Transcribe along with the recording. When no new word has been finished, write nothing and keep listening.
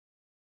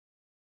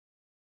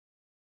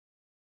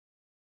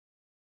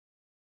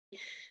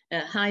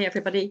Hi,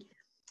 everybody.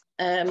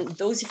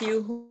 Those of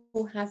you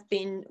who have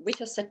been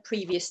with us at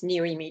previous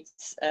NERI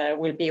meets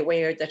will be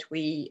aware that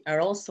we are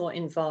also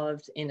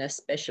involved in a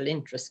special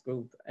interest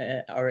group,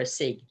 or a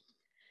SIG.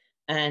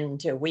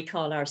 And we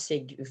call our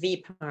SIG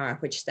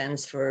VPAR, which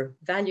stands for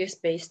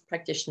Values-Based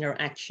Practitioner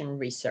Action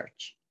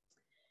Research.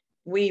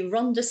 We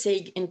run the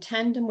SIG in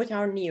tandem with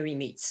our NERI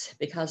meets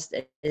because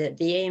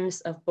the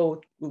aims of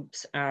both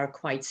groups are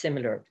quite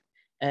similar.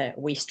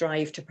 We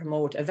strive to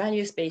promote a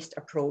values-based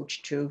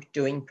approach to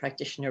doing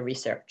practitioner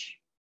research.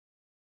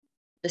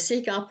 The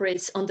SIG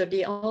operates under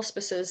the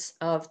auspices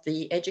of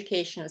the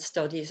Educational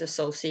Studies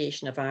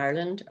Association of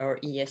Ireland, or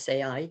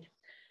ESAI,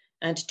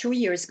 and 2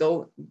 years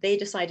ago, they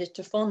decided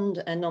to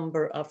fund a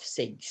number of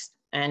SIGs,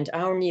 and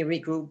our NERI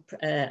group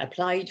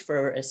applied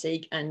for a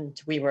SIG,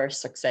 and we were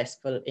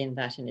successful in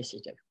that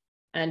initiative.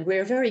 And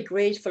we're very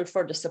grateful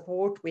for the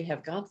support we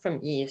have got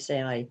from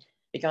ESAI,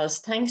 because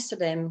thanks to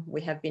them,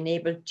 we have been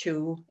able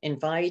to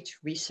invite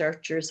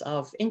researchers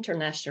of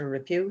international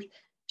repute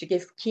to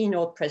give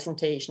keynote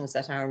presentations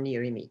at our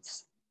NERI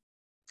meets.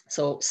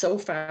 So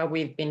far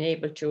we've been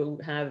able to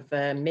have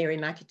Mary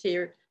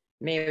McAteer,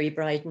 Mary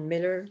Bryden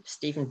Miller,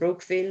 Stephen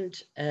Brookfield,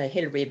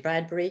 Hilary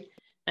Bradbury,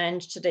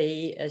 and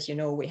today, as you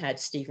know, we had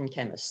Stephen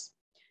Kemmis.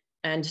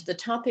 And the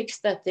topics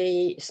that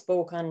they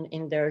spoke on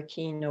in their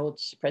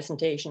keynote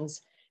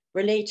presentations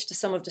relate to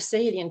some of the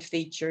salient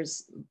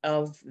features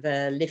of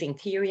the living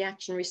theory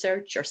action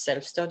research or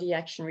self-study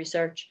action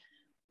research.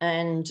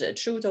 And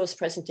through those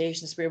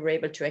presentations, we were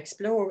able to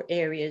explore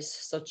areas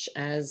such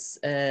as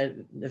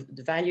the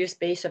values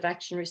base of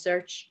action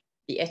research,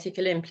 the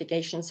ethical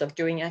implications of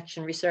doing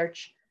action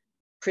research,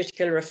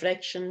 critical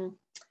reflection,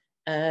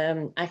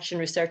 action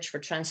research for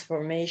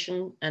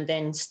transformation, and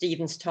then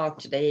Stephen's talk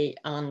today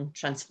on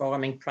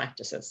transforming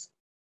practices.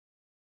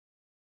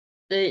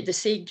 The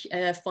SIG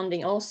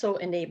funding also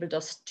enabled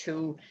us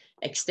to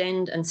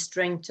extend and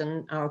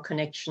strengthen our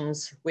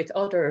connections with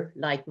other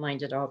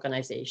like-minded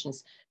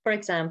organizations. For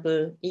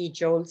example,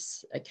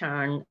 eJolts,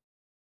 CARN,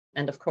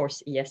 and of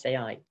course,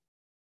 ESAI.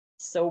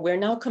 So we're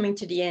now coming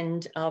to the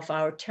end of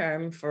our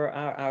term for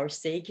our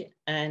SIG.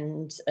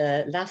 And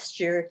last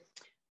year,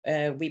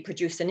 we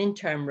produced an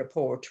interim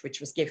report, which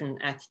was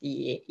given at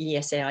the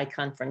ESAI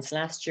conference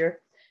last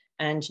year.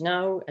 And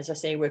now, as I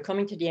say, we're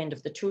coming to the end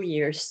of the 2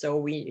 years, so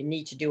we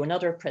need to do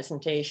another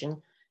presentation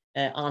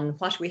on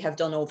what we have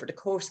done over the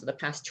course of the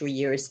past 2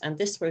 years. And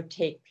this will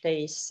take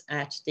place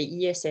at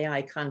the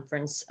ESAI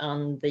conference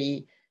on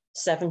the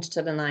 7th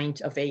to the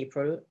 9th of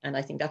April. And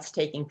I think that's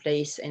taking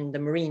place in the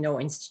Marino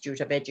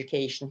Institute of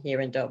Education here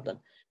in Dublin.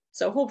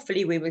 So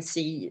hopefully we will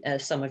see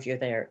some of you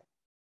there.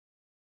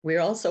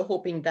 We're also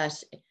hoping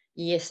that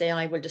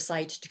ESAI will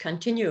decide to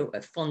continue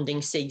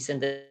funding SIGs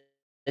in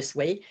this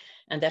way,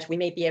 and that we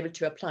may be able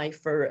to apply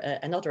for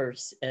another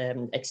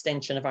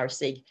extension of our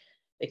SIG,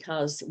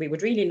 because we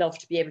would really love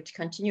to be able to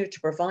continue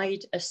to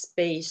provide a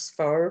space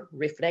for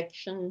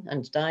reflection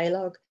and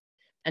dialogue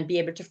and be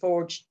able to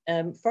forge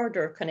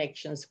further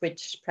connections with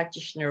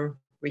practitioner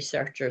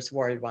researchers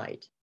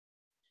worldwide.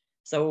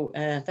 So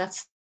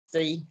that's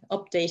the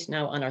update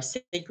now on our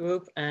SIG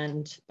group,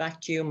 and back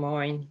to you,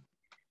 Maureen.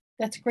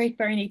 That's great,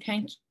 Bernie.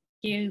 Thank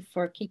you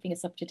for keeping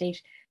us up to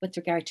date with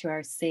regard to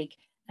our SIG.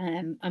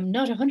 I'm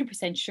not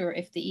 100% sure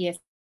if the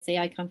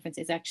ESAI conference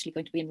is actually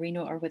going to be in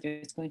Reno or whether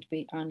it's going to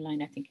be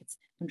online. I think it's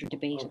under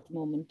debate at the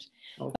moment.